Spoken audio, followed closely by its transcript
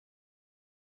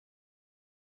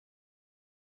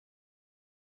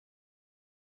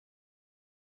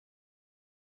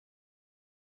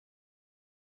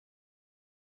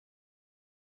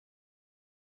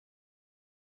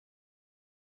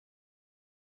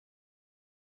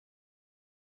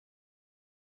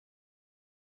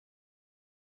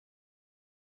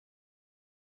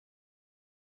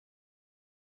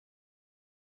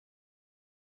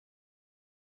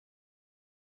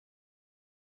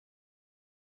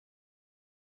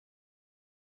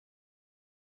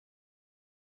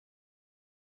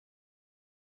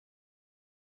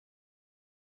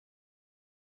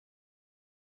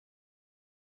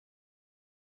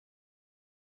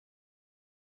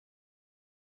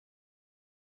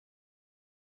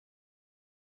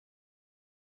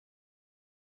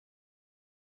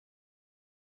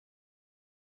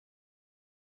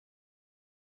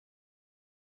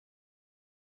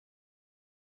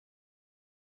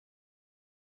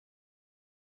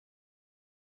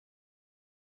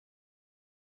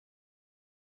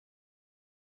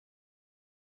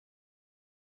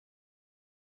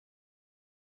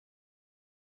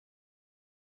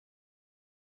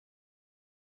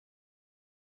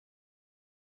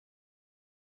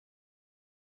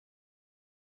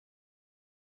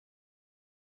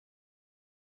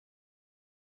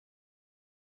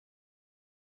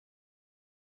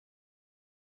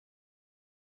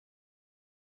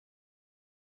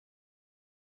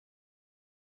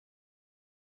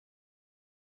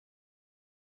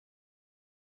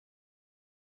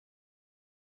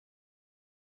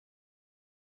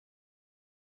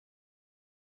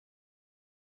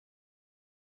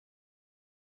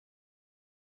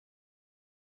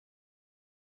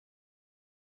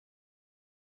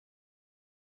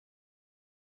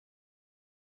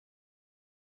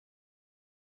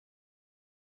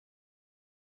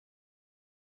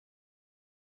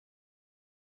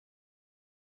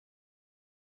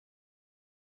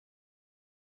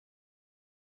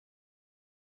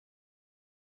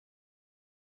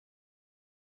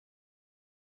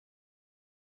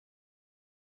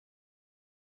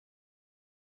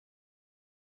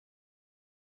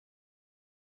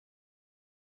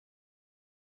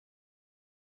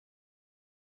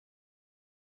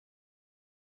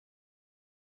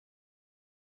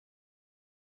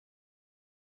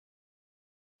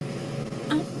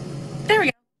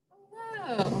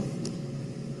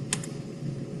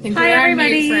I think Hi, we are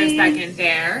everybody. mute for a second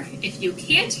there. If you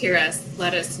can't hear us,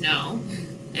 let us know.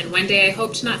 And one day I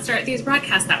hope to not start these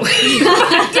broadcasts that way.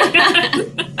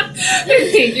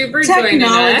 Thank you for joining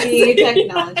us.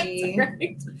 Technology.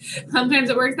 Right. Sometimes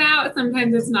it works out,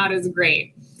 sometimes it's not as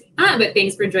great. But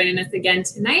thanks for joining us again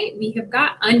tonight. We have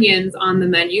got onions on the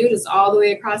menu just all the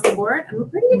way across the board, and we're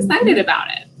pretty excited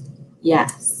about it.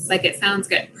 Yes. Like, it sounds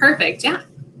good. Perfect. Yeah.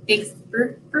 Thanks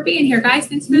for being here, guys.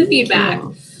 Thanks for the feedback.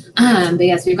 But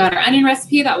yes, we've got our onion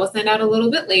recipe that we'll send out a little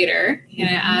bit later. And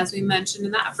as we mentioned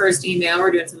in that first email,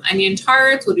 we're doing some onion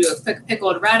tarts. We'll do a quick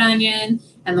pickled red onion.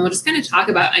 And then we'll just kind of talk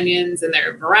about onions and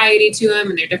their variety to them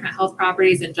and their different health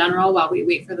properties in general while we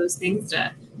wait for those things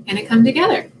to kind of come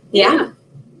together. Yeah.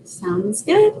 Sounds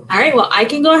good. All right. Well, I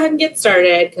can go ahead and get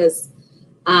started because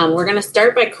we're going to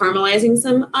start by caramelizing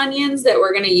some onions that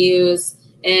we're going to use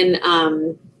in.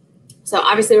 So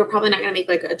obviously, we're probably not going to make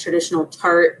like a traditional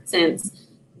tart since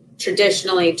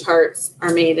traditionally tarts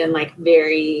are made in like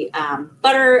very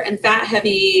butter and fat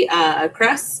heavy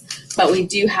crusts. But we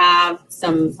do have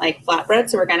some like flatbread.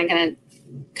 So we're kind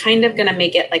of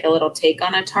make it like a little take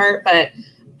on a tart, but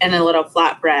in a little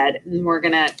flatbread. And we're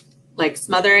going to like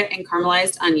smother it in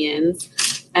caramelized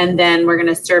onions. And then we're going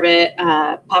to serve it,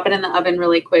 pop it in the oven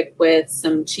really quick with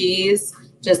some cheese,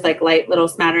 just like light little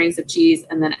smatterings of cheese,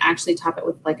 and then actually top it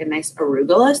with like a nice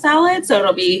arugula salad. So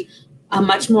it'll be a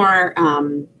much more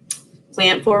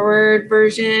plant forward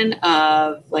version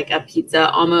of like a pizza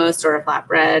almost or a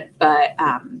flatbread. But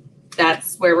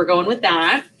that's where we're going with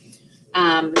that.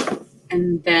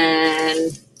 And then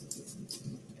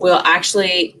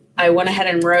I went ahead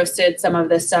and roasted some of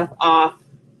this stuff off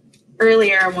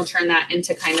earlier, and we'll turn that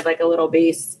into kind of like a little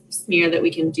base smear that we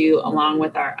can do along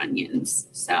with our onions.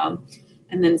 So,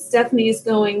 and then Stephanie's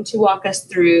going to walk us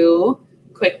through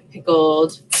quick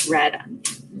pickled red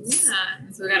onions.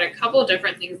 Yeah, so we've got a couple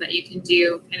different things that you can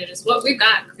do, kind of just what we've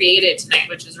got created tonight,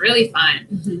 which is really fun.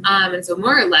 And so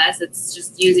more or less, it's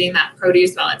just using that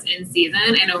produce while it's in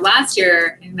season. I know last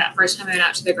year, I think that first time I went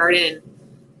out to the garden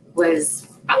was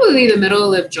probably the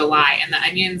middle of July, and the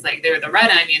onions, like they were the red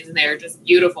onions, and they were just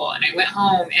beautiful. And I went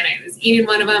home and I was eating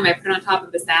one of them. I put it on top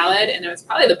of a salad, and it was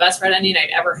probably the best red onion I'd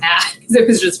ever had because it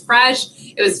was just fresh.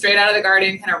 It was straight out of the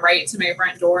garden, kind of right to my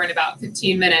front door in about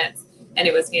 15 minutes, and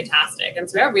it was fantastic. And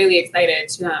so we're really excited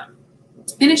to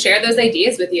kind of share those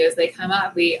ideas with you as they come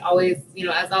up. We always,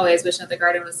 as always, wish that the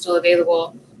garden was still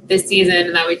available this season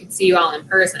and that we could see you all in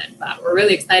person. But we're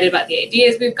really excited about the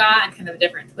ideas we've got and kind of the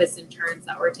different twists and turns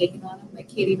that we're taking on, like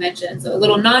Katie mentioned. So a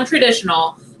little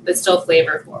non-traditional, but still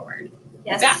flavor forward.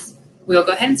 Yes. Yeah. We'll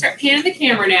go ahead and start panning the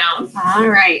camera down. All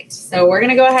right. So we're going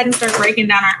to go ahead and start breaking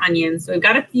down our onions. So we've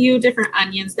got a few different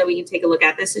onions that we can take a look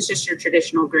at. This is just your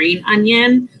traditional green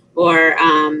onion, or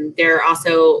there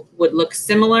also would look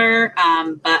similar,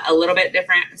 but a little bit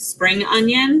different, spring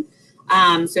onion.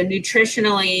 So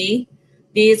nutritionally,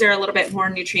 these are a little bit more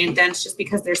nutrient dense just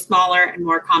because they're smaller and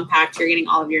more compact. You're getting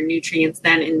all of your nutrients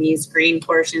then in these green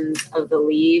portions of the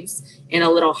leaves in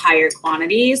a little higher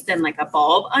quantities than like a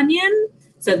bulb onion.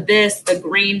 So the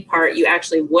green part, you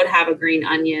actually would have a green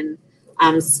onion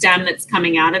stem that's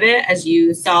coming out of it, as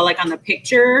you saw like on the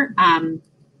picture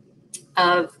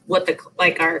of what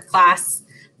our class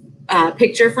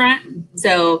picture front.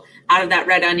 So out of that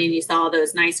red onion, you saw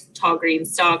those nice tall green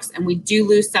stalks, and we do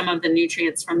lose some of the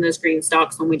nutrients from those green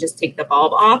stalks when we just take the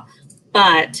bulb off.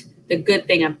 But the good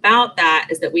thing about that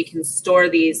is that we can store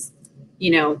these,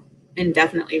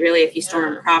 indefinitely. Really, if you store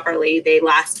them properly, they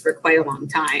last for quite a long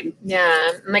time.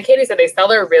 Yeah, like Katie said, they sell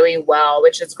there really well,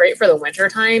 which is great for the winter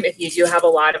time. If you do have a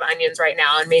lot of onions right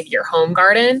now in maybe your home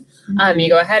garden, you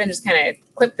go ahead and just kind of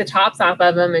clip the tops off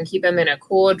of them and keep them in a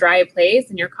cool, dry place,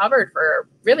 and you're covered for a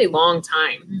really long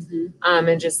time.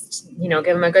 And just, give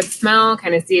them a good smell,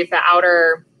 kind of see if the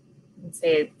outer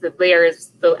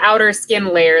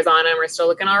skin layers on them are still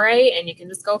looking all right, and you can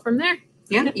just go from there.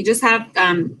 Yeah, you just have,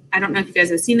 I don't know if you guys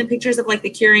have seen the pictures of like the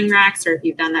curing racks or if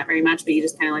you've done that very much, but you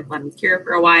just kind of like let them cure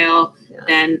for a while. Yeah.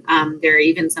 Then there are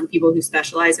even some people who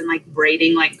specialize in like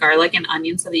braiding like garlic and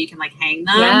onions so that you can like hang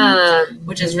them,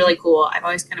 which is really cool. I've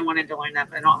always kind of wanted to learn that,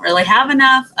 but I don't really have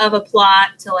enough of a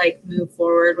plot to like move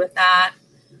forward with that.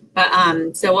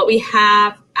 But so what we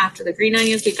have after the green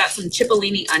onions, we've got some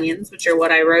cipollini onions, which are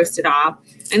what I roasted off.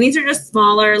 And these are just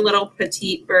smaller little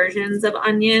petite versions of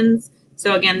onions.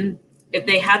 So again, if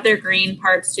they had their green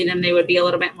parts to them, they would be a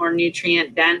little bit more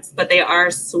nutrient dense, but they are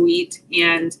sweet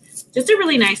and just a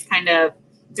really nice kind of,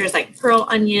 there's like pearl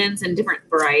onions and different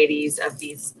varieties of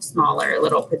these smaller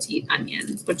little petite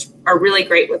onions, which are really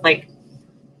great with like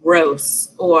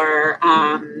roasts or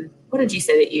what did you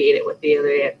say that you ate it with the other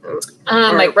day?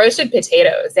 Like roasted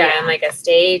potatoes, and like a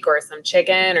steak or some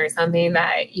chicken or something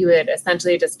that you would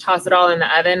essentially just toss it all in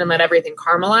the oven and let everything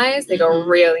caramelize. They go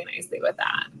really nicely with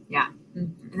that. Yeah.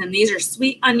 And then these are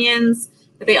sweet onions,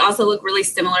 but they also look really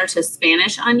similar to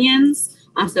Spanish onions.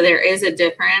 So there is a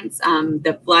difference.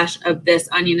 The flesh of this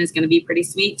onion is going to be pretty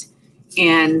sweet,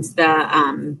 and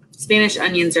the Spanish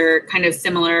onions are kind of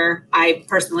similar, I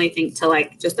personally think, to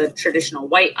like just a traditional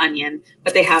white onion,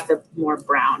 but they have the more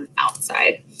brown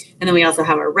outside. And then we also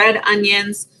have our red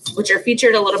onions, which are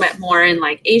featured a little bit more in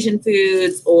like Asian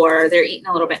foods, or they're eaten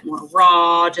a little bit more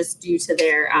raw just due to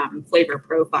their flavor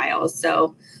profiles.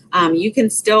 So you can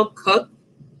still cook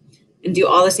and do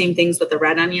all the same things with the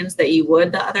red onions that you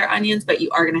would the other onions, but you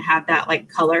are going to have that like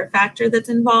color factor that's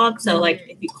involved. So like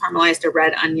if you caramelized a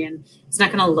red onion, it's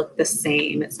not going to look the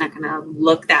same. It's not going to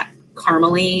look that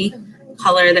caramely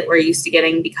color that we're used to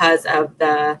getting because of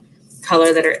the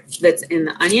color that's in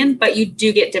the onion, but you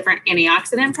do get different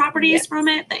antioxidant properties from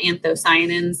it. The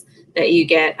anthocyanins that you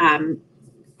get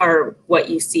are what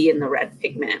you see in the red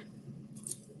pigment.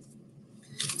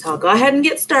 So I'll go ahead and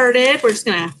get started. We're just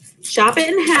going to chop it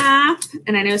in half.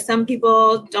 And I know some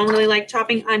people don't really like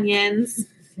chopping onions.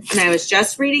 And I was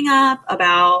just reading up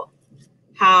about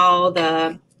how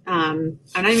I'm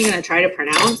not even going to try to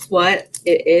pronounce what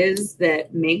it is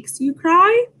that makes you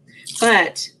cry,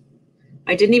 but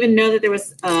I didn't even know that there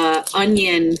was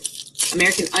American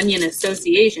Onion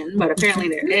Association, but apparently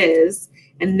there is.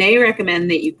 And they recommend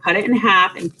that you cut it in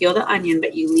half and peel the onion,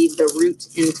 but you leave the root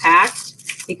intact,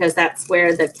 because that's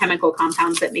where the chemical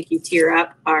compounds that make you tear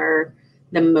up are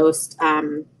the most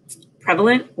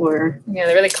prevalent, or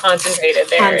they're really concentrated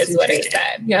there is what he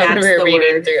said. When we were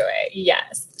reading through it.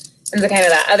 Yes. And the kind of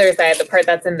that other side, the part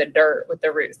that's in the dirt with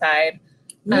the root side.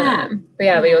 But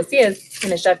what you'll see is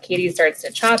kind of Chef Katie starts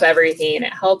to chop everything.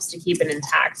 It helps to keep it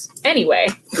intact anyway.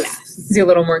 Yes. Gives you a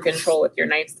little more control with your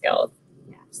knife skills.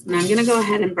 Yes. And I'm going to go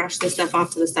ahead and brush this stuff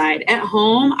off to the side. At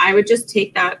home, I would just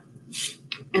take that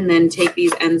and then take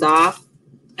these ends off,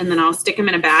 and then I'll stick them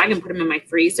in a bag and put them in my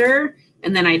freezer.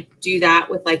 And then I do that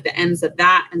with like the ends of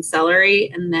that and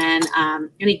celery, and then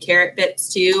any carrot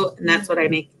bits too. And that's what I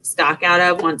make stock out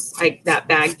of once that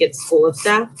bag gets full of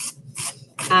stuff.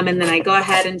 And then I go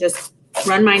ahead and just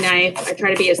run my knife. I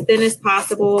try to be as thin as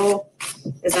possible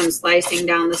as I'm slicing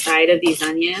down the side of these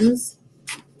onions.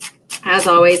 As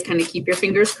always, kind of keep your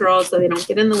fingers curled so they don't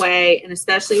get in the way. And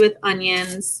especially with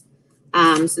onions,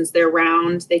 since they're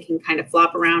round, they can kind of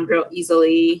flop around real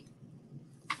easily.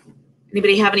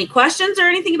 Anybody have any questions or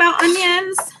anything about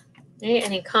onions?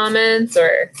 Any comments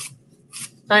or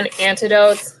fun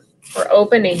antidotes? We're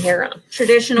open to hear them.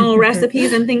 Traditional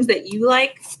recipes and things that you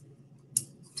like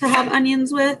to have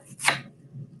onions with?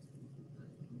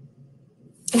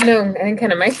 I think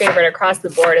kind of my favorite across the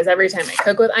board is every time I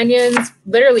cook with onions,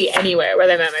 literally anywhere,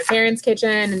 whether I'm at my parents'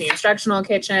 kitchen, in the instructional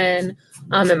kitchen,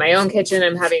 in my own kitchen,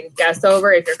 I'm having guests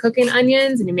over. If you're cooking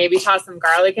onions and you maybe toss some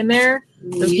garlic in there,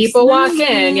 when people walk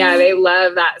in, they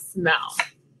love that smell.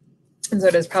 And so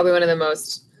it is probably one of the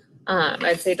most,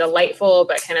 I'd say, delightful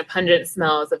but kind of pungent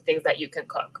smells of things that you can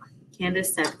cook.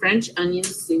 Candace said French onion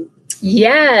soup.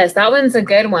 Yes, that one's a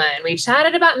good one. We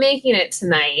chatted about making it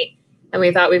tonight, and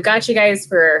we thought we've got you guys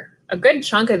for a good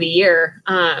chunk of the year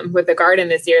with the garden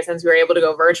this year, since we were able to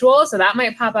go virtual. So that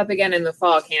might pop up again in the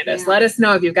fall, Candace. Let us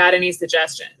know if you've got any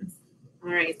suggestions.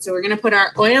 All right, so we're going to put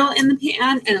our oil in the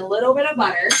pan and a little bit of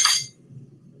butter.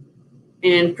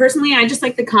 And personally, I just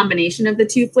like the combination of the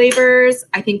two flavors.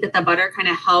 I think that the butter kind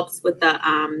of helps with the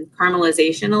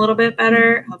caramelization a little bit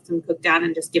better. It helps them cook down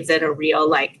and just gives it a real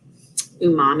like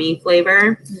umami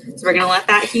flavor. So we're going to let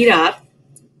that heat up.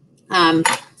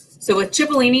 So with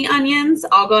cipollini onions,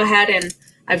 I'll go ahead and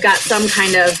I've got some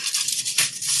kind of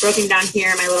broken down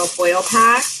here in my little foil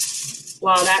pack.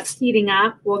 While that's heating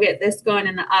up, we'll get this going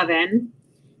in the oven.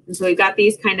 And so we've got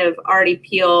these kind of already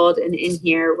peeled and in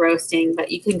here roasting,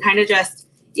 but you can kind of just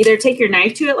either take your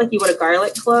knife to it like you would a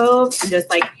garlic clove and just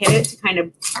like hit it to kind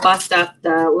of bust up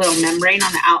the little membrane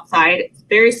on the outside. It's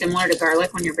very similar to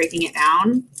garlic when you're breaking it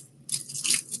down.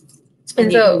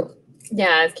 And so,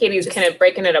 as Katie's kind of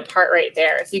breaking it apart right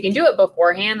there. So you can do it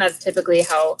beforehand. That's typically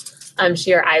how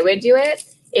she or I would do it.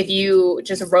 If you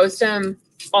just roast them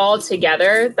all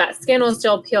together, that skin will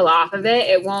still peel off of it.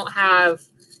 It won't have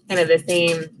kind of the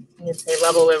same, I'd say,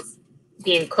 level of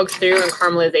being cooked through and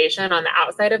caramelization on the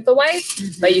outside of the white,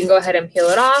 but you can go ahead and peel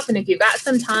it off. And if you've got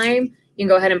some time, you can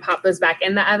go ahead and pop those back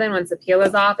in the oven once the peel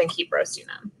is off and keep roasting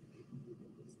them.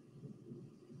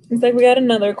 Looks like we got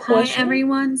another question. Hi,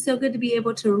 everyone. So good to be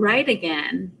able to write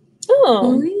again.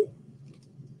 Oh.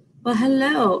 Well,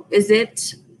 hello. Is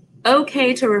it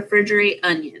okay to refrigerate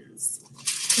onions?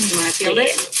 You want to field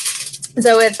it?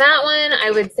 So with that one,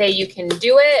 I would say you can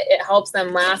do it. It helps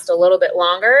them last a little bit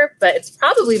longer, but it's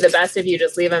probably the best if you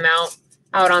just leave them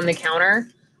out on the counter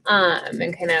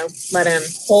and kind of let them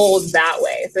hold that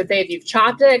way. So say if you've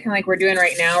chopped it, kind of like we're doing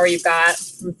right now, where you've got,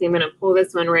 let's see, I'm going to pull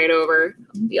this one right over.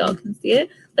 Y'all can see it.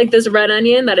 Like this red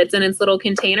onion that it's in its little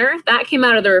container, that came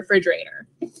out of the refrigerator.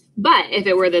 But if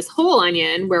it were this whole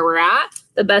onion where we're at,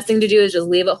 the best thing to do is just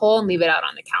leave it whole and leave it out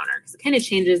on the counter because it kind of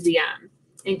changes the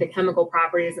I think the chemical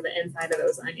properties of the inside of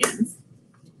those onions.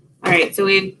 All right, so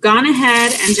we've gone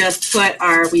ahead and just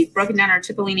we've broken down our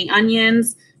cipollini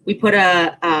onions. We put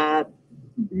a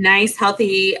nice,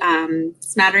 healthy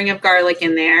smattering of garlic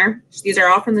in there. These are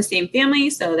all from the same family,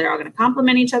 so they're all going to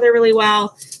complement each other really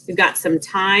well. We've got some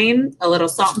thyme, a little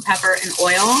salt and pepper and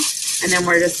oil, and then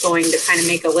we're just going to kind of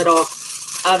make a little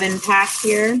oven pack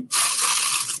here.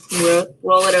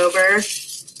 Roll it over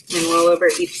and roll over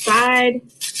each side.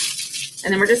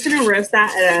 And then we're just going to roast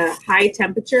that at a high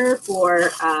temperature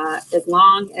for as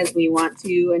long as we want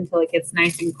to until it gets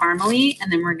nice and caramely.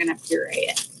 And then we're going to puree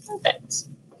it. Perfect.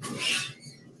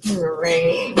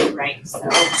 All right. So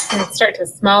let's start to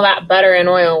smell that butter and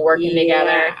oil working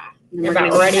together. We're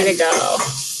about ready to go.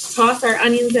 Toss our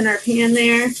onions in our pan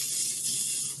there. You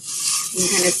can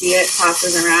kind of see it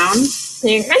tosses around.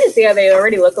 And you can kind of see how they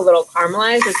already look a little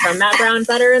caramelized just from that brown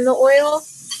butter in the oil.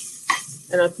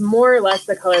 And that's more or less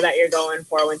the color that you're going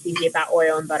for once you heat that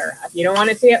oil and butter up. You don't want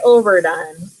it to get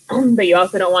overdone, but you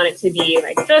also don't want it to be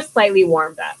like just slightly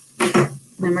warmed up. And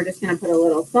then we're just going to put a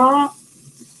little salt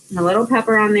and a little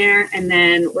pepper on there. And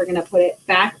then we're going to put it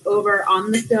back over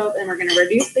on the stove and we're going to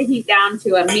reduce the heat down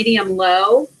to a medium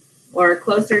low or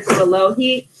closer to a low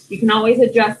heat. You can always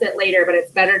adjust it later, but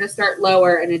it's better to start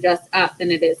lower and adjust up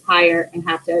than it is higher and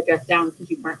have to adjust down because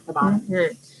you burnt the bottom.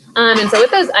 Mm-hmm. And so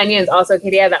with those onions also,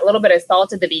 Katie, I have that little bit of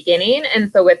salt at the beginning.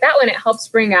 And so with that one, it helps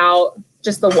bring out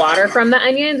just the water from the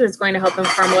onions. It's going to help them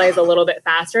caramelize a little bit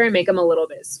faster and make them a little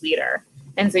bit sweeter.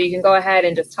 And so you can go ahead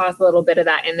and just toss a little bit of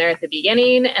that in there at the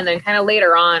beginning. And then kind of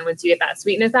later on, once you get that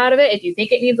sweetness out of it, if you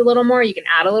think it needs a little more, you can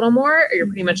add a little more, or you're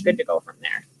pretty much good to go from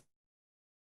there.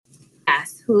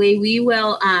 Yes, Julie, we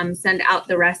will send out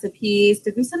the recipes.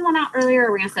 Did we send one out earlier, or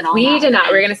are we going to send all We did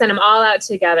not. We're going to send them all out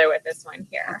together with this one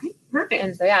here. Okay, perfect.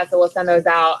 And so, yeah, so we'll send those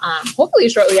out hopefully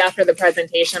shortly after the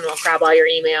presentation. We'll grab all your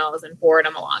emails and forward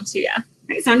them along to you.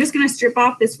 Okay, so I'm just going to strip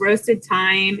off this roasted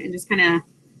thyme and just kind of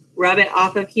rub it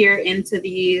off of here into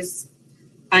these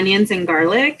onions and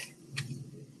garlic.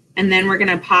 And then we're going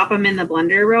to pop them in the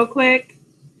blender real quick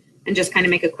and just kind of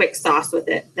make a quick sauce with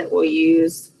it that we'll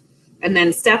use. And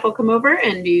then Steph will come over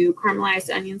and do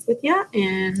caramelized onions with you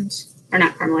or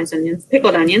not caramelized onions,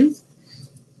 pickled onions.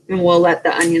 And we'll let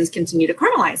the onions continue to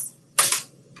caramelize.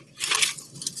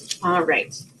 All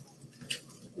right.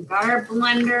 We've got our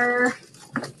blender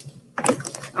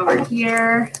over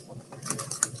here.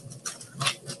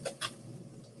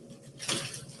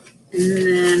 And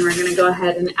then we're going to go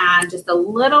ahead and add just a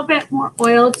little bit more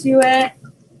oil to it.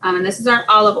 And this is our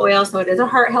olive oil, so it is a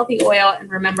heart-healthy oil.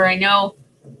 And remember, I know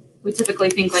we typically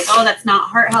think like, oh, that's not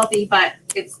heart healthy, but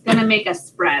it's going to make a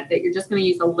spread that you're just going to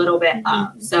use a little bit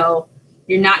of. So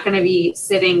you're not going to be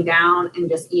sitting down and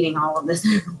just eating all of this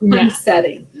in one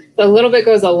setting. So a little bit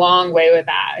goes a long way with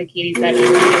that, like Katie said.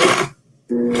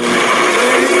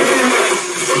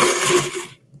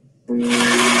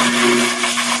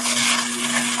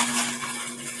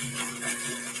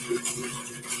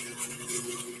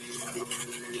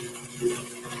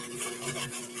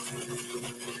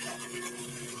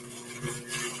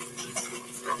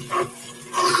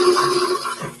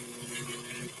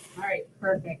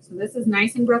 Perfect. So this is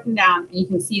nice and broken down, and you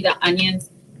can see the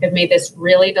onions have made this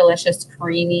really delicious,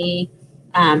 creamy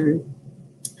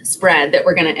spread that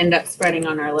we're going to end up spreading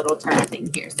on our little tart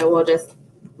thing here. So we'll just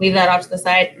leave that off to the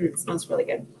side, and it smells really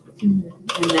good.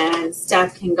 Mm-hmm. And then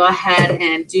Steph can go ahead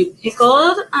and do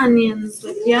pickled onions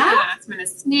with you. Yeah, so I'm going to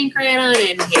sneak right on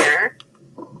in here.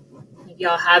 If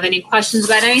y'all have any questions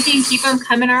about anything, keep them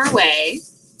coming our way.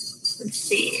 Let's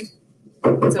see.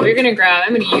 So we're going to grab,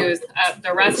 I'm going to use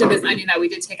the rest of this onion that we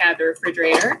did take out of the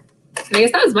refrigerator. And I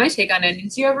guess that was my take on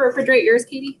onions. Do you ever refrigerate yours,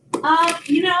 Katie?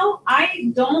 You know,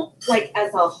 I don't, like,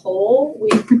 as a whole, we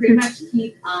pretty much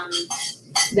keep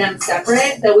them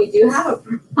separate. Though we do have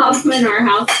a problem in our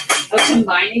house of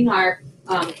combining our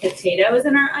potatoes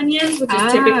and our onions, which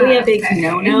is typically a big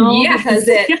no-no because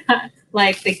it,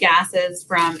 like the gases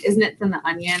from, isn't it from the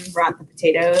onion brought the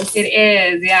potatoes? It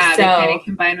is, yeah. So, they kind of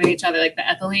combine with each other, like the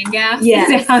ethylene gas.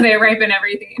 Yeah. How they ripen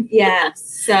everything. Yeah.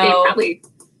 So they probably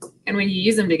And when you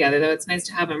use them together, though, it's nice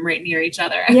to have them right near each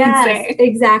other. Yes,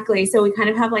 exactly. So we kind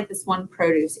of have like this one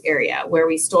produce area where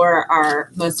we store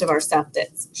most of our stuff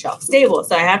that's shelf stable.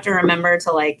 So I have to remember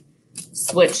to like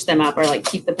switch them up or like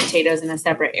keep the potatoes in a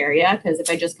separate area, because if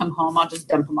I just come home, I'll just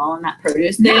dump them all in that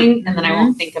produce thing, and then I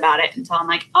won't think about it until I'm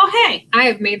like, oh hey, I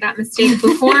have made that mistake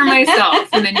before myself.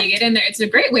 And then you get in there. It's a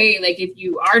great way, like if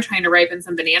you are trying to ripen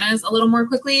some bananas a little more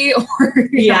quickly, or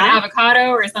an avocado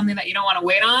or something that you don't want to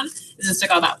wait on, is just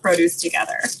stick all that produce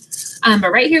together.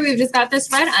 But right here we've just got this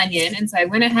red onion, and so I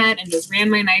went ahead and just ran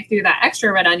my knife through that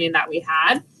extra red onion that we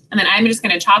had. And then I'm just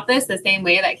going to chop this the same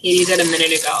way that Katie did a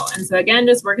minute ago. And so again,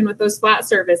 just working with those flat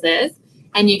surfaces.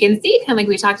 And you can see, kind of like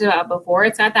we talked about before,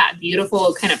 it's got that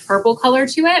beautiful kind of purple color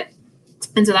to it.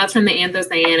 And so that's from the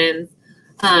anthocyanins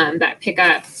that pick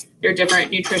up their different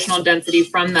nutritional density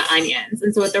from the onions.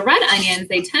 And so with the red onions,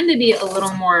 they tend to be a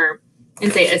little more,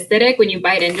 and say, acidic when you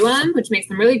bite into them, which makes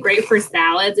them really great for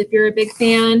salads if you're a big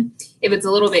fan. If it's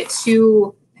a little bit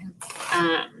too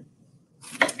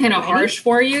kind of harsh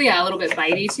for you, a little bit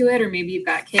bitey to it, or maybe you've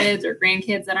got kids or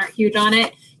grandkids that aren't huge on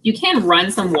it, you can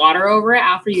run some water over it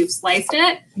after you've sliced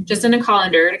it, just in a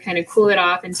colander to kind of cool it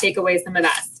off and take away some of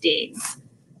that sting.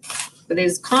 But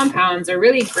these compounds are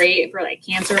really great for like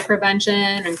cancer prevention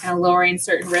and kind of lowering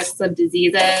certain risks of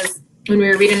diseases. When we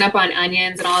were reading up on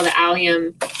onions and all the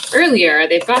allium earlier,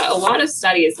 they've got a lot of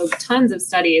studies, so tons of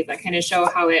studies that kind of show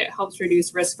how it helps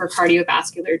reduce risk for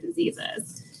cardiovascular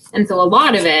diseases. And so a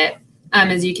lot of it,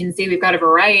 as you can see, we've got a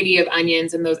variety of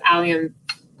onions and those allium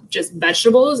just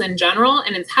vegetables in general.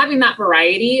 And it's having that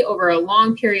variety over a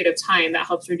long period of time that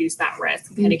helps reduce that risk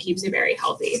and kind of keeps you very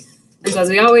healthy. And so as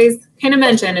we always kind of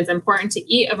mention, it's important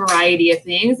to eat a variety of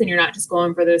things, and you're not just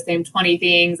going for those same 20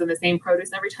 things and the same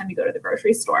produce every time you go to the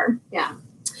grocery store. Yeah.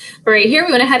 But right here,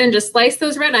 we went ahead and just sliced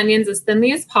those red onions as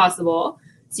thinly as possible.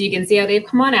 So you can see how they've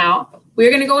come on out. We're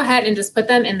going to go ahead and just put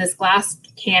them in this glass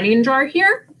canning jar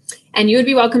here. And you would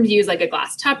be welcome to use like a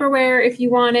glass Tupperware if you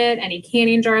wanted, any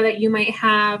canning jar that you might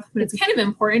have. But it's kind of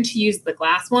important to use the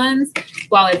glass ones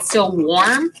while it's still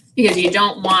warm, because you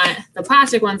don't want the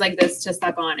plastic ones like this to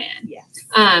suck on in. Yes.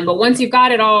 But once you've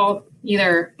got it all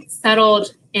either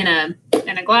settled in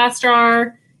a glass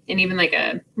jar, and even like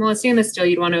a stainless steel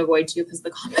you'd want to avoid too, because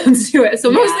the compounds to it.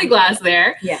 So mostly glass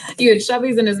there. Yeah. You would shove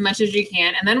these in as much as you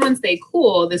can. And then once they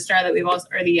cool, this jar that we've also,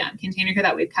 or the container here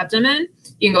that we've kept them in,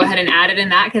 you can go ahead and add it in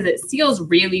that, because it seals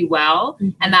really well.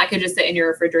 And that could just sit in your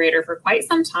refrigerator for quite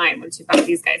some time once you've got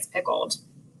these guys pickled.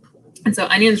 And so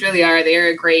onions really are, they are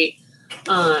a great, it's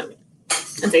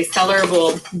a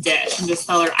cellarable dish and just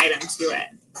cellar item to it.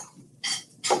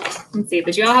 Let's see,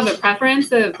 but you all have a preference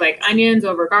of like onions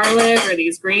over garlic, or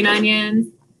these green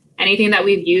onions? Anything that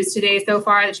we've used today so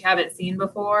far that you haven't seen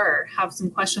before, or have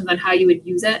some questions on how you would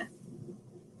use it?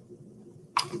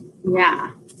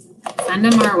 Yeah. Send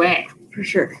them our way. For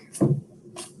sure.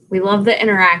 We love the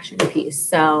interaction piece.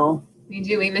 So we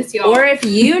do. We miss you all. Or if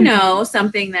you know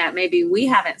something that maybe we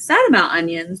haven't said about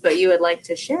onions, but you would like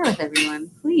to share with everyone,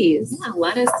 please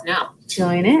let us know.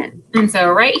 Join in. And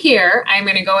so right here, I'm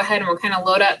going to go ahead and we'll kind of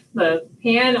load up the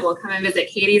pan, and we'll come and visit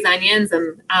Katie's onions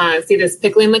and see this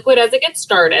pickling liquid as it gets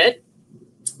started.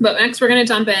 But next we're going to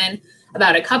dump in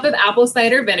about a cup of apple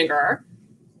cider vinegar.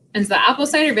 And so the apple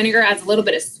cider vinegar adds a little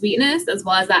bit of sweetness as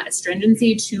well as that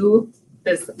astringency to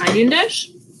this onion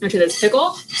dish, or to this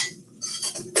pickle.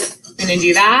 I'm going to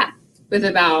do that with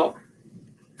about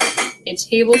a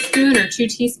tablespoon or 2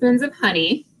 teaspoons of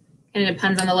honey. And it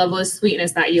depends on the level of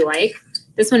sweetness that you like.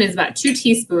 This one is about 2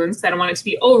 teaspoons, because I don't want it to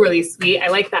be overly sweet. I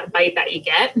like that bite that you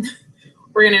get.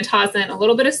 We're going to toss in a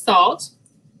little bit of salt,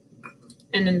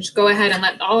 and then just go ahead and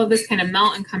let all of this kind of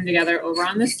melt and come together over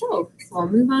on the stove. So I'll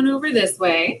move on over this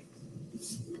way.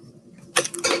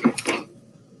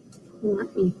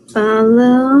 Let me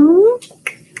follow.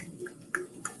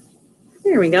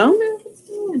 There we go.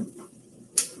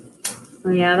 Oh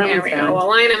yeah, there we go. We'll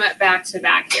line them up back to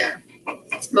back here.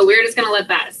 But we're just going to let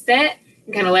that sit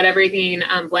and kind of let everything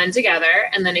blend together.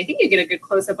 And then I think you get a good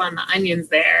close-up on the onions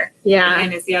there. Yeah. And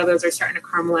kind of see how those are starting to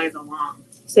caramelize along.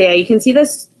 So yeah, you can see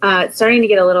this starting to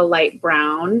get a little light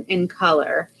brown in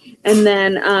color. And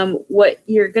then what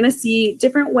you're going to see,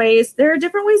 different ways. There are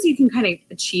different ways you can kind of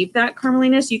achieve that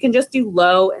carameliness. You can just do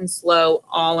low and slow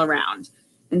all around.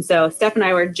 And so Steph and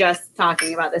I were just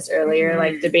talking about this earlier,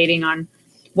 like debating on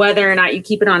whether or not you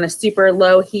keep it on a super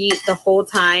low heat the whole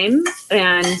time.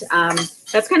 And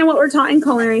that's kind of what we're taught in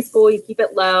culinary school. You keep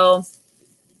it low,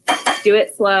 do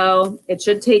it slow. It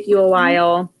should take you a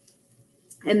while.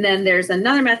 And then there's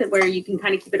another method where you can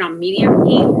kind of keep it on medium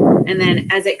heat. And then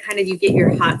as it kind of, you get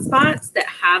your hot spots that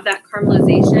have that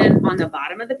caramelization on the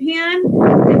bottom of the pan.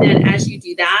 And then as you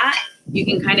do that, you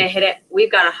can kind of hit it.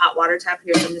 We've got a hot water tap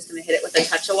here, so I'm just going to hit it with a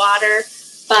touch of water.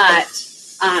 But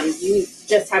you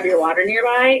just have your water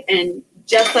nearby, and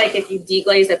just like if you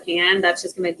deglaze a pan, that's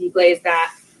just going to deglaze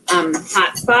that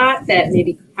hot spot that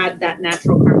maybe had that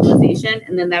natural caramelization,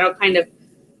 and then that'll kind of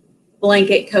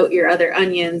blanket coat your other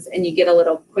onions, and you get a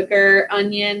little quicker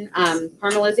onion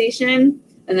caramelization.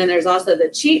 And then there's also the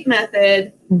cheap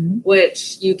method,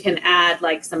 which you can add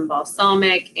like some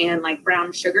balsamic and like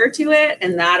brown sugar to it,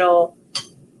 and that'll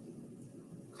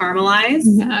caramelize.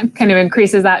 Yeah, kind of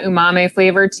increases that umami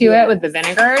flavor to it with the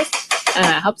vinegars. And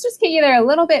it helps just get you there a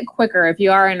little bit quicker if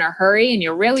you are in a hurry and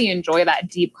you really enjoy that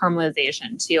deep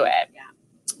caramelization to it.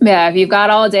 Yeah, if you've got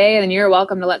all day, then you're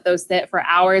welcome to let those sit for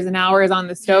hours and hours on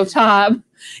the stovetop,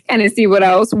 kind of see what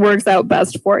else works out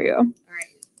best for you. All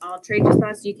right, I'll trade you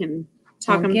spots. You can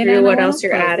talk them through what else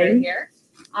you're adding here.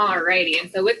 All righty,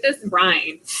 and so with this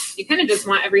brine, you kind of just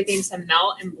want everything to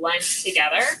melt and blend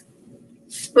together,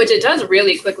 which it does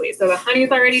really quickly. So the honey's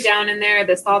already down in there,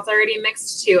 the salt's already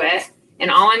mixed to it,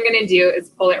 and all I'm going to do is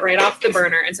pull it right off the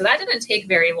burner. And so that didn't take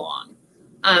very long,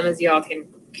 as you all can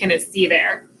kind of see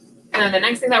there. And then the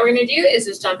next thing that we're going to do is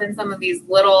just jump in some of these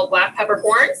little black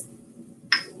peppercorns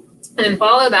and then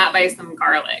follow that by some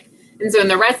garlic. And so in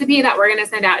the recipe that we're going to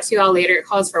send out to you all later, it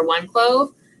calls for 1 clove.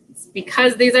 It's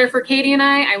because these are for Katie and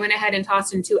I went ahead and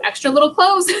tossed in 2 extra little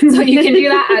cloves. So you can do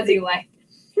that as you like.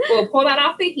 We'll pull that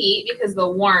off the heat because the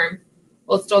warmth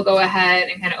will still go ahead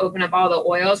and kind of open up all the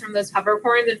oils from those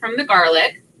peppercorns and from the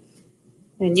garlic.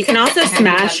 And you can also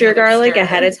smash your garlic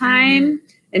ahead of time.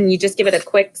 And you just give it a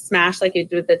quick smash like you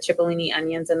do with the cipollini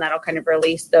onions, and that'll kind of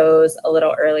release those a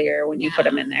little earlier when you put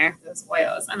them in there. Those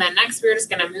oils. And then next we're just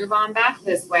going to move on back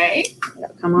this way.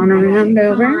 Come on around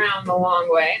over. Come around the long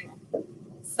way.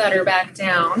 Set her back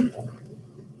down.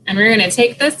 And we're going to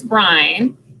take this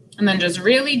brine and then just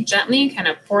really gently kind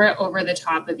of pour it over the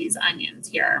top of these onions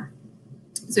here.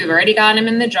 So we've already got them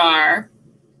in the jar.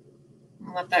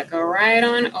 I'll let that go right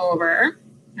on over.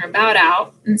 They're about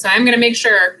out. And so I'm going to make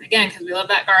sure, again, because we love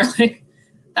that garlic,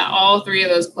 that all 3 of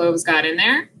those cloves got in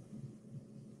there.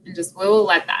 And just we'll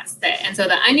let that sit. And so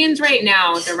the onions right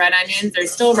now, the red onions, they're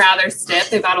still rather stiff.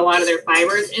 They've got a lot of their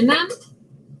fibers in them.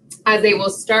 As they will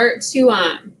start to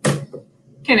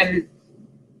kind of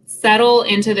settle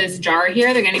into this jar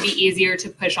here, they're going to be easier to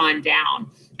push on down.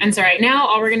 And so right now,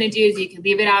 all we're going to do is you can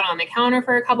leave it out on the counter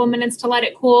for a couple minutes to let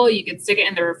it cool. You could stick it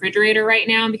in the refrigerator right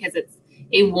now because it's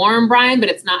a warm brine, but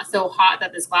it's not so hot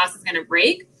that this glass is going to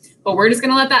break. But we're just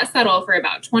going to let that settle for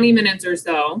about 20 minutes or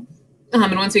so.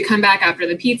 And once we come back after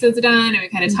the pizza's done and we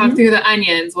kind of talk through the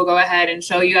onions, we'll go ahead and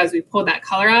show you as we pull that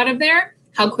color out of there,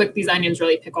 how quick these onions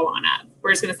really pickle on up.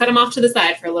 We're just going to set them off to the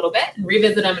side for a little bit and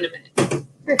revisit them in a minute.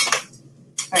 Perfect.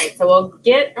 All right, so we'll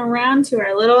get around to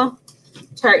our little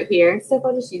tart here. So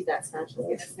I'll just use that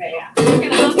spatula. Yeah. We're going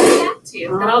to help that too. It's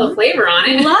got all the flavor on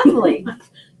it. Lovely.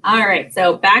 All right,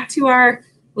 so back to our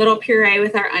little puree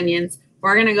with our onions.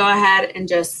 We're going to go ahead and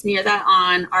just smear that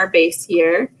on our base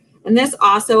here. And this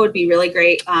also would be really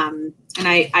great. And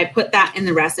I put that in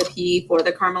the recipe for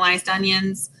the caramelized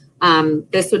onions.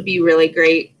 This would be really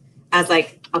great as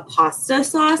like a pasta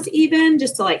sauce even,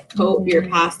 just to like coat your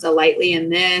pasta lightly in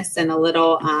this, and a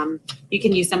little, you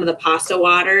can use some of the pasta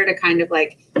water to kind of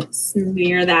like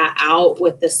smear that out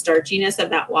with the starchiness of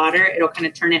that water. It'll kind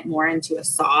of turn it more into a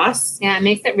sauce. Yeah, it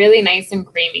makes it really nice and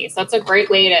creamy. So that's a great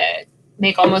way to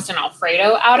make almost an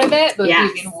Alfredo out of it, but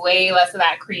using way less of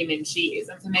that cream and cheese.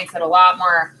 And so it makes it a lot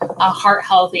more heart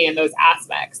healthy in those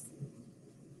aspects.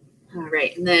 All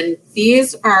right, and then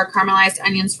these are caramelized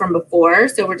onions from before.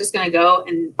 So we're just going to go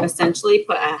and essentially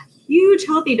put a huge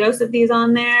healthy dose of these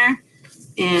on there.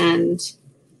 And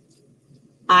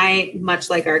I, much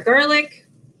like our garlic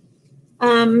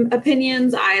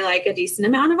opinions, I like a decent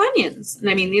amount of onions. And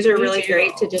I mean, these are really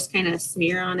great to just kind of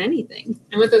smear on anything.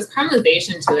 And with those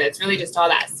caramelization to it, it's really just all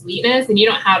that sweetness, and you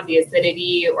don't have the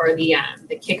acidity or the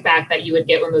kickback that you would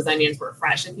get when those onions were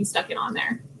fresh if you stuck it on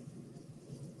there.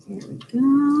 There we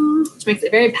go. Which makes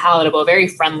it very palatable, very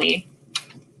friendly.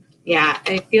 Yeah,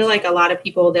 I feel like a lot of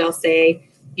people, they'll say,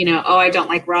 you know, oh, I don't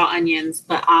like raw onions,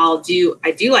 but I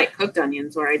do like cooked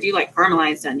onions, or I do like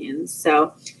caramelized onions.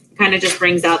 So it kind of just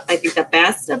brings out, I think, the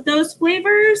best of those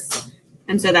flavors.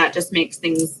 And so that just makes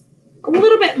things a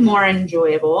little bit more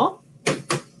enjoyable.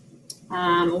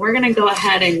 We're going to go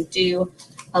ahead and do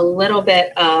a little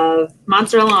bit of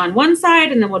mozzarella on one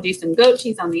side, and then we'll do some goat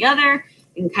cheese on the other,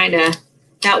 and kind of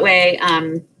that way,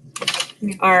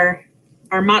 our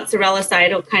mozzarella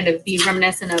side will kind of be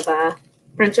reminiscent of a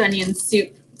French onion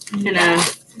soup in a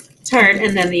tart,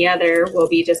 and then the other will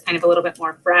be just kind of a little bit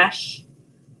more fresh.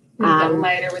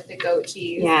 Lighter with the goat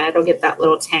cheese. Yeah, it'll get that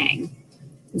little tang.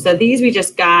 And so these we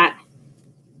just got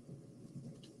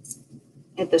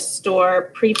at the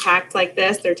store pre-packed like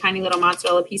this. They're tiny little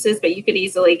mozzarella pieces, but you could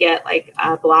easily get like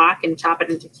a block and chop it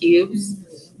into cubes.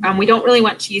 We don't really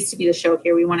want cheese to be the show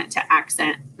here. We want it to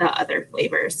accent the other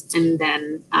flavors. And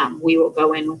then we will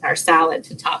go in with our salad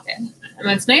to top it. And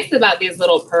what's nice about these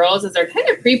little pearls is they're kind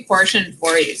of pre-portioned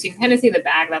for you. So you can kind of see the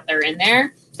bag that they're in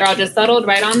there. They're all just settled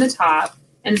right on the top.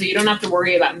 And so you don't have to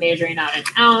worry about measuring out an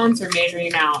ounce or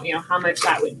measuring out, you know, how much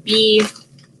that would be.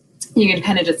 You can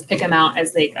kind of just pick them out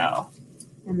as they go.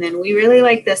 And then we really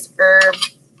like this herb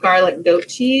garlic goat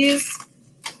cheese.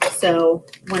 So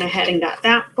went ahead and got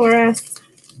that for us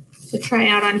to try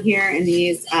out on here. And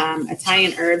these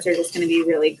Italian herbs are just going to be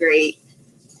really great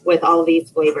with all of these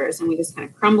flavors. And we just kind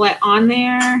of crumble it on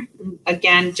there.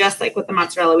 Again, just like with the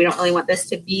mozzarella, we don't really want this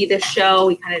to be the show.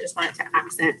 We kind of just want it to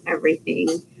accent everything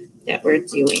that we're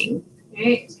doing.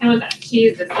 Right, just kind of that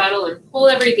cheese to settle and pull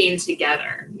everything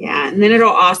together. Yeah, and then it'll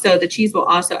also, the cheese will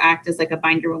also act as like a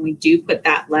binder when we do put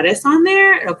that lettuce on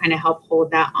there. It'll kind of help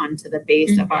hold that onto the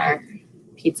base of our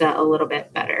pizza a little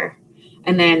bit better.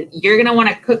 And then you're gonna want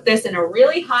to cook this in a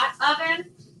really hot oven.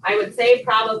 I would say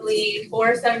probably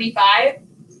 475.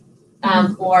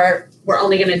 Or we're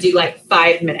only gonna do like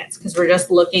 5 minutes because we're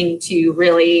just looking to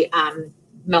really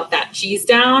melt that cheese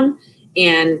down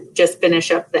and just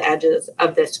finish up the edges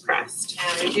of this crust.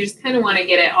 And you just kind of want to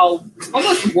get it all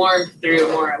almost warmed through,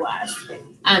 more or less,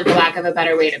 for lack of a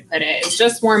better way to put it. It's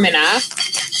just warm enough,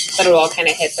 but it'll all kind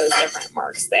of hit those different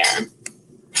marks there.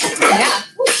 Yeah.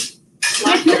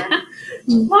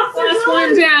 Last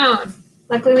one down.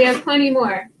 Luckily, we have plenty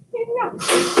more.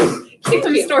 Keep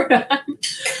them stored up.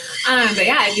 But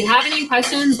yeah, if you have any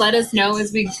questions, let us know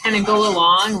as we kind of go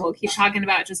along. We'll keep talking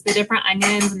about just the different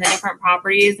onions and the different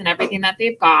properties and everything that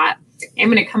they've got.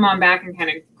 I'm going to come on back and kind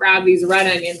of grab these red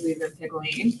onions we've been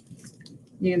pickling.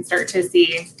 You can start to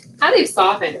see how they've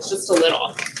softened just a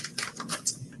little.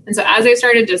 And so as they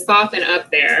started to soften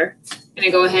up there, I'm going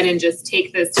to go ahead and just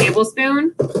take this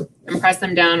tablespoon and press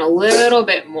them down a little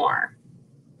bit more.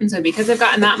 And so because they've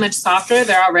gotten that much softer,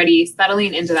 they're already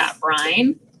settling into that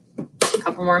brine. A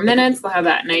couple more minutes, they'll have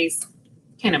that nice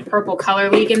kind of purple color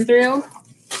leaking through.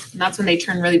 And that's when they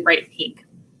turn really bright pink.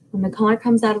 When the color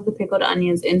comes out of the pickled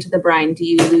onions into the brine, do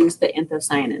you lose the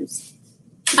anthocyanins?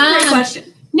 Great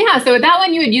question. Yeah, so with that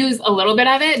one, you would use a little bit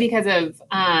of it because of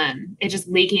it just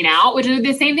leaking out, which is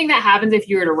the same thing that happens if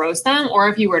you were to roast them or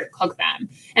if you were to cook them.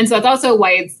 And so it's also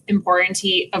why it's important to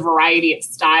eat a variety of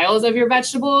styles of your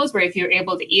vegetables, where if you're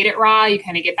able to eat it raw, you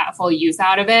kind of get that full use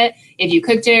out of it. If you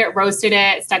cooked it, roasted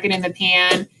it, stuck it in the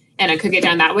pan, and cook it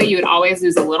down that way, you would always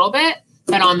lose a little bit.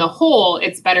 But on the whole,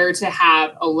 it's better to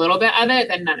have a little bit of it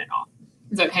than none at all.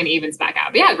 So it kind of evens back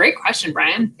out. But yeah, great question,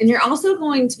 Brian. And you're also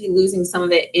going to be losing some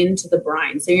of it into the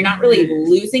brine. So you're not really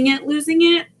losing it.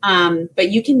 But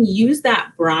you can use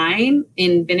that brine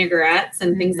in vinaigrettes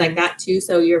and things like that too.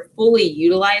 So you're fully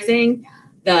utilizing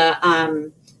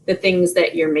the things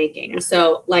that you're making.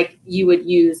 So like you would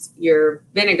use your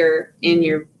vinegar in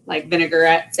your like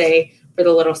vinaigrette, say, for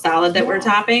the little salad that we're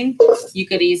topping. You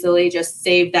could easily just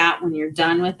save that when you're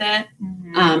done with it.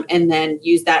 And then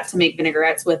use that to make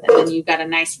vinaigrettes with it. And you've got a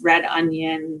nice red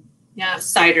onion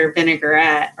cider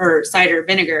vinaigrette or cider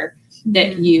vinegar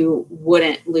that you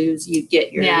wouldn't lose. You'd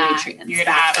get your nutrients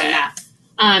back from that.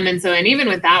 And even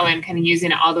with that one, kind of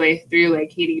using it all the way through, like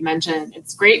Katie mentioned,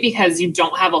 it's great because you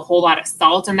don't have a whole lot of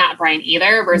salt in that brine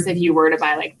either, versus if you were to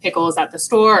buy like pickles at the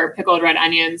store or pickled red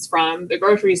onions from the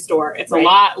grocery store, it's a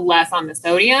lot less on the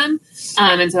sodium.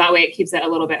 And so that way it keeps it a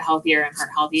little bit healthier and heart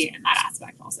healthy in that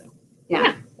aspect also.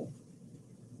 Yeah.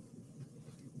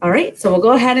 All right. So we'll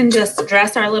go ahead and just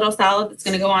dress our little salad that's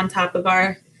going to go on top of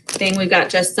our thing. We've got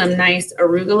just some nice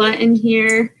arugula in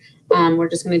here. We're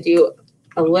just going to do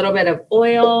a little bit of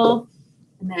oil.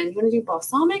 And then you want to do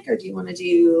balsamic or do you want to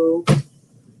do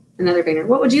another vinegar?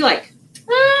 What would you like?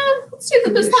 Let's do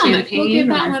the balsamic. We'll give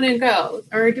that one a go.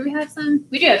 Or do we have some?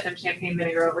 We do have some champagne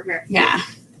vinegar over here. Yeah.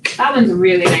 That one's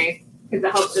really nice because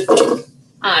it helps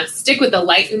just stick with the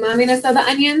light umaminess of the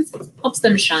onions. Helps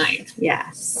them shine.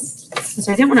 Yes. So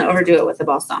I didn't want to overdo it with the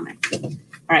balsamic. All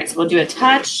right. So we'll do a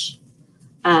touch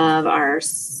of our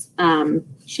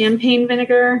champagne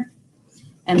vinegar.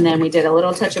 And then we did a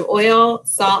little touch of oil,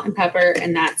 salt, and pepper.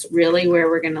 And that's really where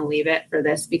we're going to leave it for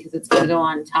this because it's going to go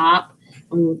on top.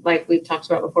 And like we've talked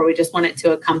about before, we just want it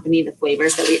to accompany the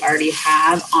flavors that we already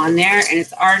have on there. And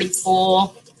it's already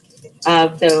full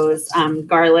of those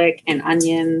garlic and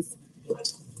onions.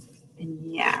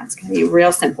 And yeah, it's going to be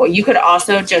real simple. You could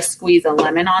also just squeeze a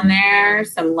lemon on there.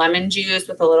 Some lemon juice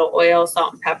with a little oil,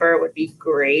 salt, and pepper would be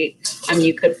great.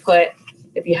 You could put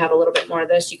if you have a little bit more of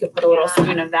this, you could put a little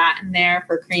spoon of that in there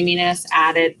for creaminess,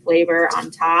 added flavor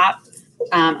on top.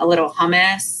 A little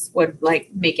hummus would like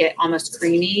make it almost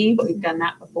creamy. We've done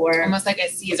that before. Almost like a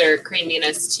Caesar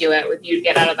creaminess to it with you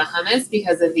get out of the hummus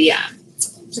because of the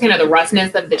just kind of the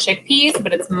roughness of the chickpeas,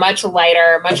 but it's much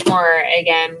lighter, much more,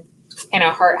 again, kind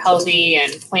of heart healthy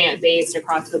and plant-based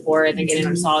across the board than getting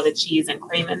all of the cheese and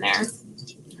cream in there.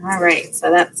 All right,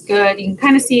 so that's good. You can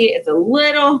kind of see it's a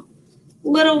little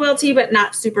wilty, but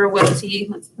not super wilty.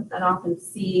 Let's put that off and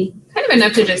see. Kind of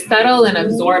enough to just settle and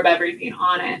absorb everything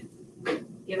on it.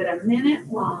 Give it a minute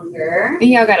longer.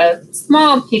 Yeah, I got a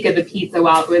small peek of the pizza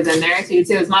while it was in there. So you can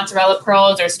see those mozzarella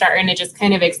pearls are starting to just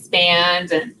kind of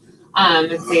expand and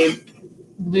as they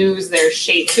lose their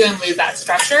shape too and lose that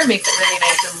structure, makes it really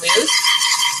nice and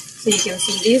loose. So you can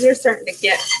see these are starting to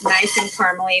get nice and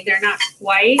caramely. They're not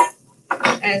quite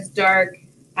as dark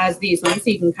as these ones. So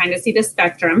you can kind of see the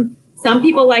spectrum. Some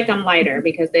people like them lighter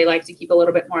because they like to keep a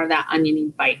little bit more of that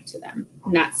oniony bite to them.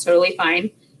 And that's totally fine.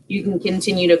 You can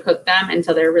continue to cook them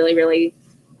until they're really, really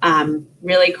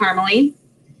caramely.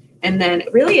 And then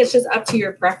really it's just up to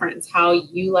your preference how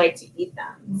you like to eat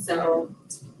them. So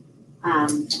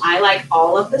I like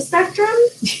all of the spectrum,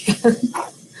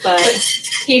 but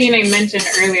Katie and I mentioned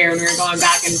earlier when we were going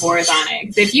back and forth on it,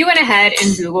 because if you went ahead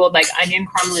and Googled like onion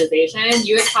caramelization,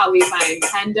 you would probably find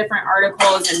 10 different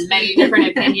articles and many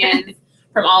different opinions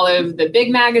from all of the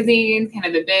big magazines, kind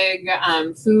of the big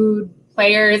food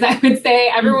players, I would say.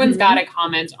 Everyone's got a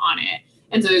comment on it.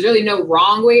 And so there's really no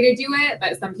wrong way to do it,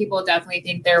 but some people definitely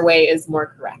think their way is more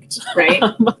correct. Right.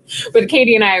 With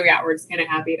Katie and I, we're just kind of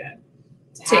happy to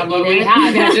have what we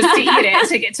have, just to eat it,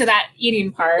 to get to that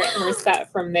eating part, and we're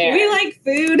set from there. We like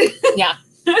food. Yeah,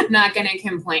 not going to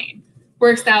complain.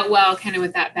 Works out well kind of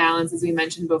with that balance, as we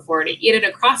mentioned before, to eat it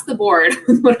across the board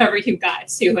with whatever you've got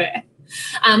to it.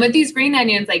 With these green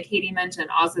onions, like Katie mentioned,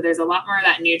 also there's a lot more of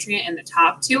that nutrient in the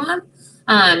top to them.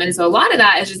 And so a lot of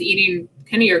that is just eating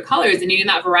kind of your colors and eating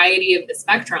that variety of the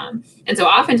spectrum. And so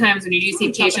oftentimes when you do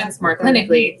see patients more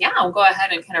clinically, we'll go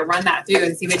ahead and kind of run that through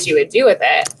and see what you would do with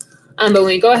it. But when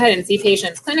we go ahead and see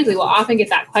patients clinically, we'll often get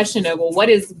that question of, well, what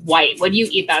is white? What do you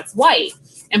eat that's white?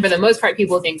 And for the most part,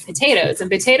 people think potatoes. And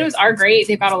potatoes are great.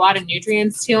 They've got a lot of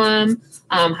nutrients to them,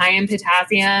 high in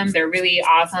potassium. They're really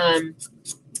awesome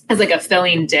as like a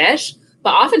filling dish.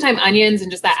 But oftentimes onions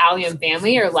and just that allium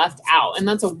family are left out. And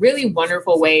that's a really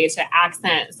wonderful way to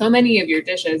accent so many of your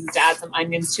dishes, is to add some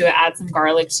onions to it, add some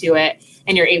garlic to it,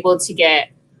 and you're able to get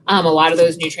a lot of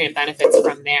those nutrient benefits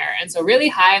from there. And so really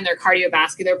high in their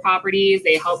cardiovascular properties.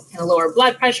 They help kind of lower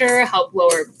blood pressure, help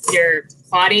lower your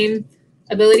clotting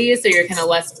abilities, so you're kind of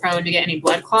less prone to get any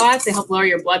blood clots. They help lower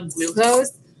your blood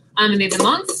glucose. And they've been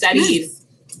long studied,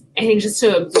 I think, just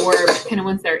to absorb kind of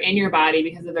once they're in your body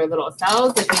because of their little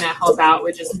cells, they kind of help out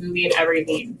with just moving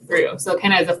everything through. So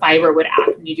kind of as a fiber would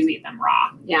act when you do eat them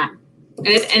raw. Yeah. And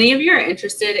if any of you are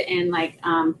interested in like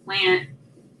plant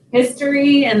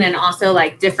history and then also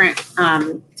like different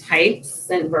types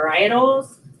and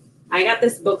varietals, I got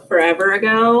this book forever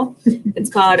ago. It's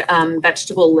called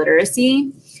Vegetable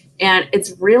Literacy. And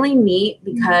it's really neat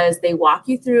because they walk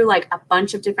you through like a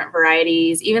bunch of different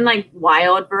varieties, even like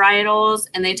wild varietals,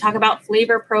 and they talk about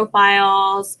flavor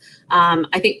profiles.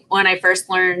 I think when I first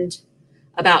learned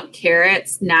about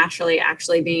carrots naturally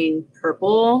actually being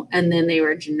purple, and then they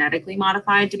were genetically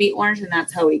modified to be orange, and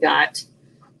that's how we got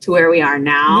to where we are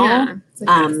now. Yeah, it's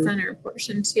like a center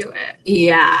portion to it.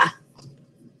 Yeah.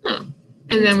 Huh.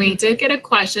 And then we did get a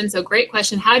question. So great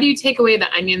question. How do you take away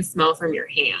the onion smell from your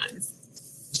hands?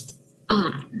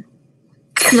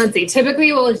 Let's see.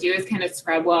 Typically what we'll do is kind of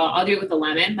scrub. Well, I'll do it with a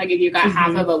lemon. Like if you got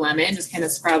half of a lemon, just kind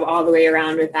of scrub all the way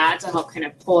around with that to help kind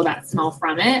of pull that smell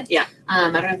from it. Yeah. I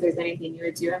don't know if there's anything you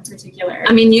would do in particular.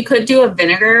 I mean, you could do a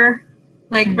vinegar,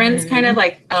 like rinse, kind of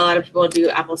like a lot of people do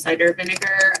apple cider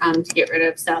vinegar to get rid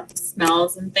of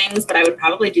smells and things. But I would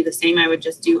probably do the same. I would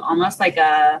just do almost like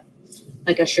a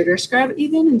sugar scrub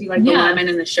even, and do like the lemon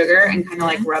and the sugar and kind of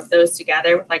like rub those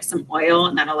together with like some oil,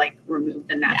 and that'll like remove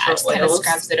the natural oils. Kind of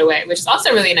scrubs it away, which is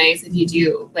also really nice if you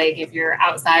do, like if you're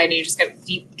outside and you just get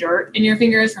deep dirt in your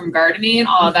fingers from gardening,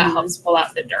 all of that helps pull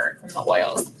out the dirt from the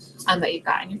oils that you've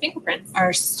got in your fingerprints.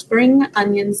 Are spring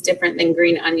onions different than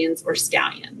green onions or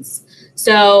scallions?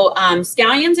 So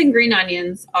scallions and green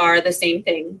onions are the same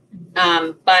thing,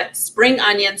 but spring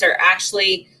onions are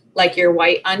actually like your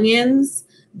white onions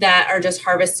that are just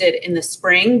harvested in the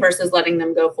spring versus letting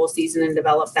them go full season and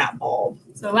develop that bulb.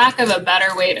 So lack of a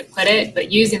better way to put it,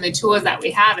 but using the tools that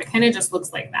we have, it kind of just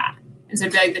looks like that. And so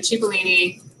it'd be like the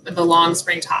cipollini with the long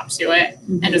spring top to it,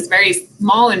 and just very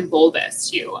small and bulbous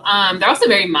too. They're also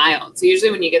very mild. So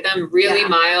usually when you get them really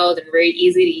mild and very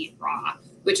easy to eat raw.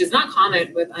 which is not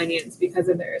common with onions because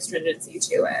of their astringency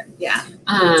to it. Yeah.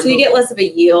 So you get less of a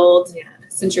yield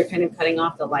since you're kind of cutting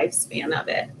off the lifespan of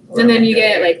it. And then you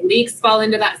get like leeks fall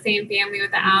into that same family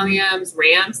with the alliums,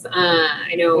 ramps.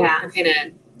 I know are kind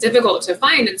of difficult to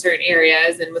find in certain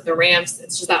areas. And with the ramps,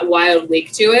 it's just that wild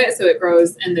leek to it. So it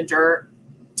grows in the dirt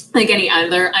like any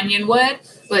other onion would.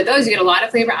 But those, you get a lot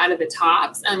of flavor out of the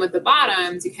tops. And with the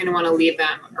bottoms, you kind of want to leave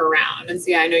them around. And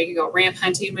so, yeah, I know you can go ramp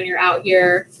hunting when you're out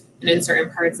here and in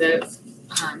certain parts of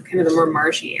kind of the more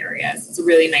marshy areas. It's a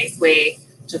really nice way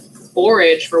to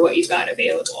forage for what you've got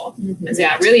available. And so,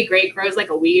 yeah, really great. Grows like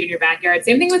a weed in your backyard.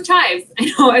 Same thing with chives. I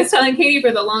know I was telling Katie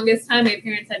for the longest time, my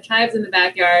parents had chives in the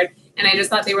backyard. And I just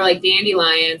thought they were like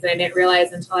dandelions. And I didn't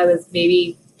realize until I was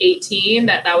maybe 18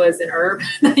 that was an herb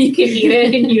that you can eat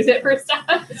it and use it for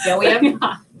stuff. Yeah,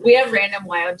 we have random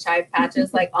wild chive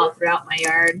patches like all throughout my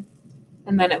yard.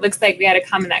 And then it looks like we had to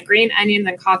come in that green onions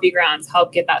and coffee grounds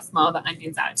help get that smell of the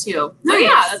onions out too. So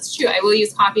yeah, that's true. I will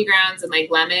use coffee grounds and like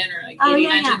lemon or like Katie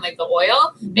mentioned, like the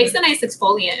oil. Makes a nice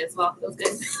exfoliant as well.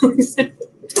 Feels good.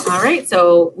 All right,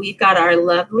 so we've got our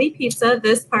lovely pizza.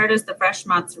 This part is the fresh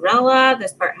mozzarella.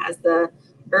 This part has the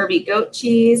herby goat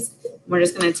cheese. We're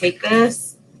just going to take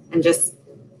this and just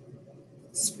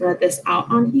spread this out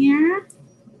on here.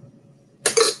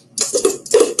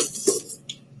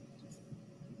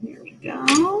 There we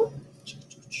go.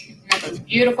 Got those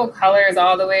beautiful colors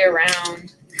all the way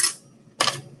around.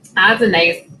 That's a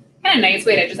nice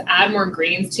way to just add more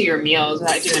greens to your meals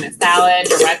without doing a salad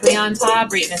directly on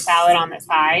top or eating a salad on the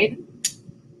side.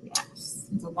 Yes,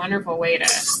 it's a wonderful way to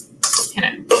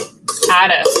kind of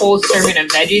add a whole serving of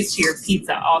veggies to your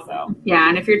pizza also. Yeah,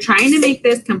 and if you're trying to make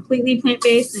this completely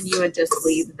plant-based, then you would just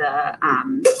leave the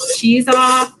cheese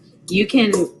off. You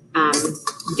can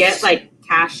get like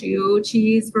cashew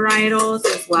cheese varietals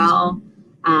as well.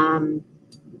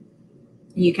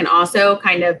 You can also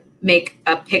kind of make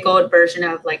a pickled version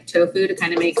of like tofu to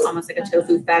kind of make almost like a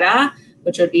tofu feta,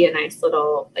 which would be a nice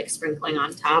little like sprinkling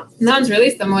on top. And that one's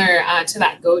really similar to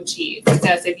that goat cheese.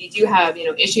 Because if you do have,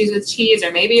 issues with cheese,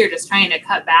 or maybe you're just trying to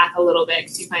cut back a little bit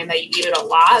because you find that you eat it a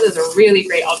lot, those are really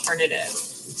great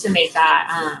alternatives to make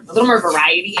that a little more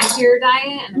variety into your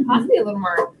diet and possibly a little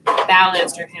more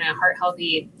balanced or kind of heart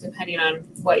healthy, depending on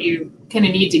what you kind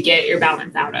of need to get your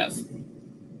balance out of.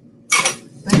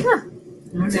 But yeah.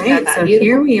 All right, so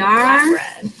here we are.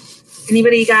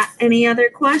 Anybody got any other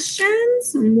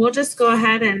questions? And we'll just go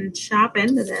ahead and chop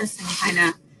into this and kind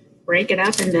of break it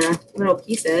up into little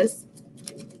pieces.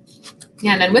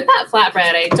 Yeah, and then with that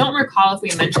flatbread, I don't recall if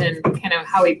we mentioned kind of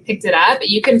how we picked it up, but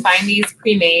you can find these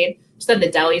pre-made just at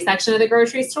the deli section of the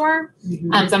grocery store.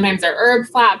 Sometimes they're herb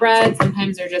flatbreads,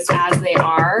 sometimes they're just as they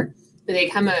are. But they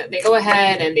go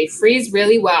ahead and they freeze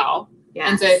really well. Yes.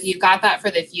 And so if you've got that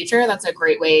for the future, that's a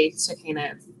great way to kind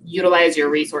of utilize your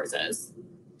resources.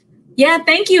 Yeah,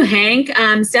 thank you, Hank.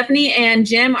 Stephanie and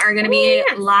Jim are going to be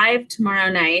live tomorrow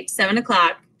night, 7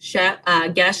 o'clock.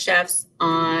 Guest chefs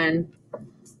on,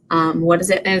 what is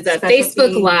it? It's a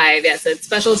Facebook Live. Yes, it's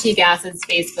Specialty Gases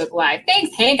Facebook Live.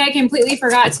 Thanks, Hank. I completely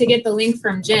forgot to get the link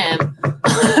from Jim.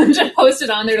 Just post it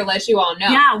on there to let you all know.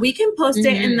 Yeah, we can post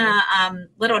it in the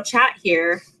little chat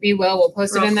here. We will. We'll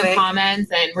post it in the comments.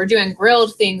 And we're doing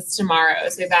grilled things tomorrow.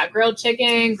 So we've got grilled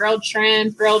chicken, grilled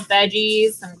shrimp, grilled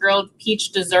veggies, some grilled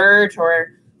peach dessert,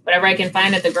 or whatever I can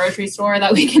find at the grocery store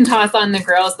that we can toss on the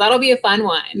grill. So that'll be a fun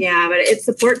one. Yeah, but it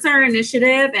supports our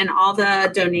initiative, and all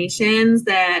the donations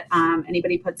that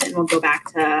anybody puts in will go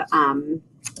back to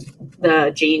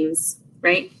the James,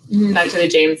 right? Back to the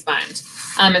James Fund.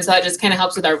 And so that just kind of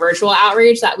helps with our virtual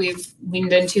outreach that we've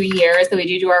done 2 years. So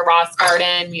we do our Ross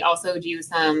Garden. We also do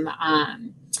some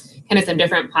some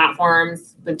different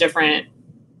platforms with different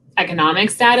economic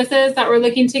statuses that we're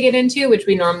looking to get into, which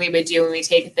we normally would do when we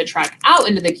take the truck out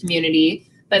into the community.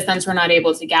 But since we're not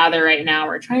able to gather right now,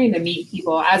 we're trying to meet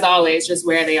people, as always, just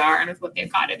where they are and with what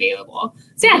they've got available.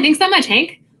 So yeah, thanks so much,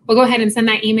 Hank. We'll go ahead and send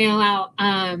that email out.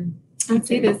 Let's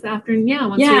see, this afternoon. Yeah,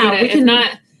 once we get it.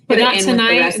 If not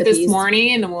tonight, this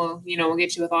morning, and we'll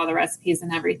get you with all the recipes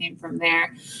and everything from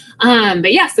there.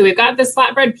 But yeah, so we've got this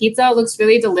flatbread pizza. It looks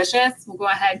really delicious. We'll go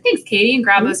ahead. Thanks, Katie, and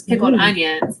grab those pickled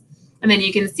onions. And then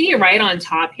you can see right on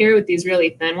top here with these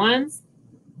really thin ones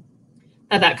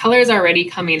that color is already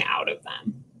coming out of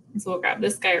them. And so we'll grab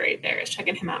this guy right there. I was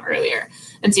checking him out earlier.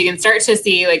 And so you can start to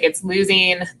see like it's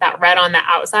losing that red on the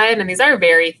outside. And these are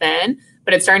very thin,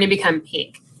 but it's starting to become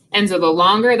pink. And so the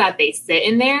longer that they sit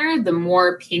in there, the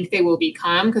more pink they will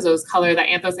become, because those color, that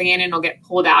anthocyanin will get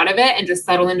pulled out of it and just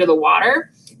settle into the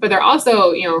water. But they're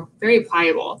also, very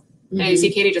pliable. And you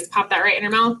see Katie just pop that right in her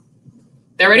mouth.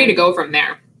 They're ready to go from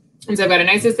there. And so I've got a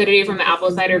nice acidity from the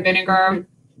apple cider vinegar.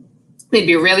 They'd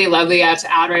be really lovely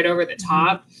to add right over the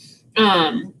top.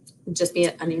 Just be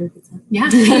an onion pizza. Yeah,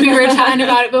 we were chatting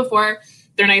about it before.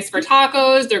 They're nice for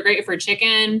tacos. They're great for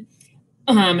chicken,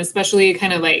 especially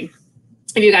kind of like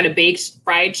if you got a baked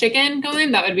fried chicken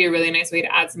going, that would be a really nice way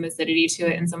to add some acidity to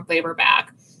it and some flavor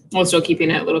back, while still keeping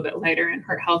it a little bit lighter and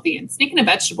heart healthy and sneaking a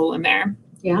vegetable in there.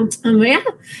 Yeah. Yeah,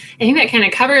 I think that kind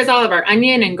of covers all of our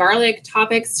onion and garlic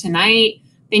topics tonight.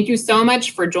 Thank you so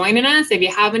much for joining us. If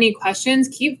you have any questions,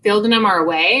 keep fielding them our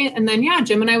way. And then, yeah,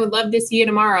 Jim and I would love to see you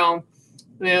tomorrow.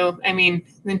 Well, I mean,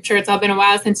 I'm sure it's all been a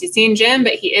while since you've seen Jim,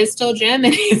 but he is still Jim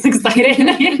and he's excited.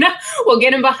 We'll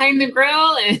get him behind the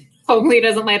grill and hopefully he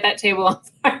doesn't light that table on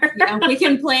fire. Yeah, we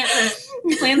can plant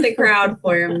the crowd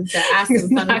for him to ask him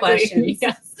fun questions.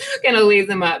 Yes. Gonna lace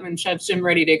him up and shove Jim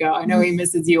ready to go. I know he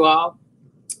misses you all.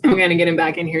 We're gonna get him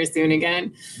back in here soon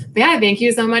again. But yeah, thank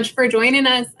you so much for joining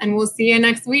us and we'll see you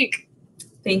next week.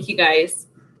 Thank you guys.